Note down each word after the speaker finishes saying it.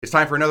It's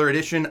time for another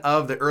edition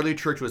of The Early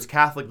Church Was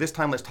Catholic. This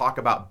time, let's talk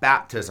about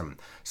baptism.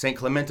 St.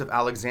 Clement of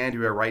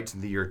Alexandria writes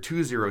in the year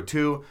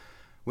 202,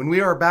 "When we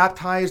are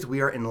baptized,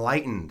 we are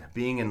enlightened.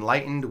 Being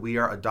enlightened, we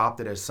are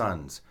adopted as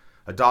sons.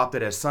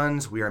 Adopted as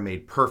sons, we are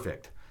made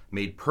perfect.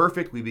 Made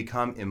perfect, we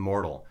become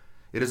immortal.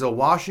 It is a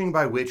washing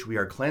by which we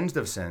are cleansed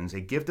of sins, a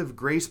gift of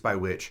grace by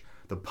which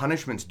the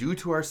punishments due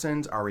to our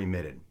sins are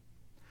remitted."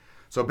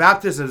 So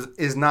baptism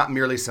is not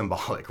merely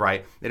symbolic,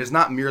 right? It is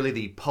not merely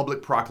the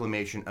public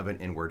proclamation of an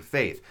inward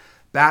faith.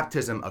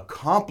 Baptism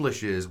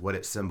accomplishes what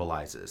it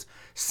symbolizes.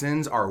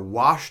 Sins are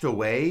washed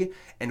away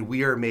and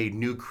we are made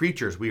new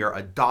creatures. We are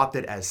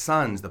adopted as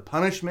sons. The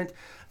punishment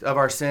of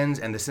our sins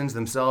and the sins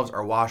themselves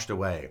are washed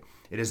away.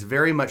 It is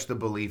very much the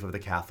belief of the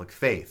Catholic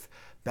faith.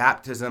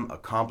 Baptism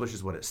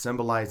accomplishes what it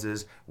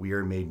symbolizes. We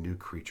are made new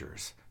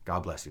creatures.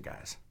 God bless you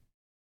guys.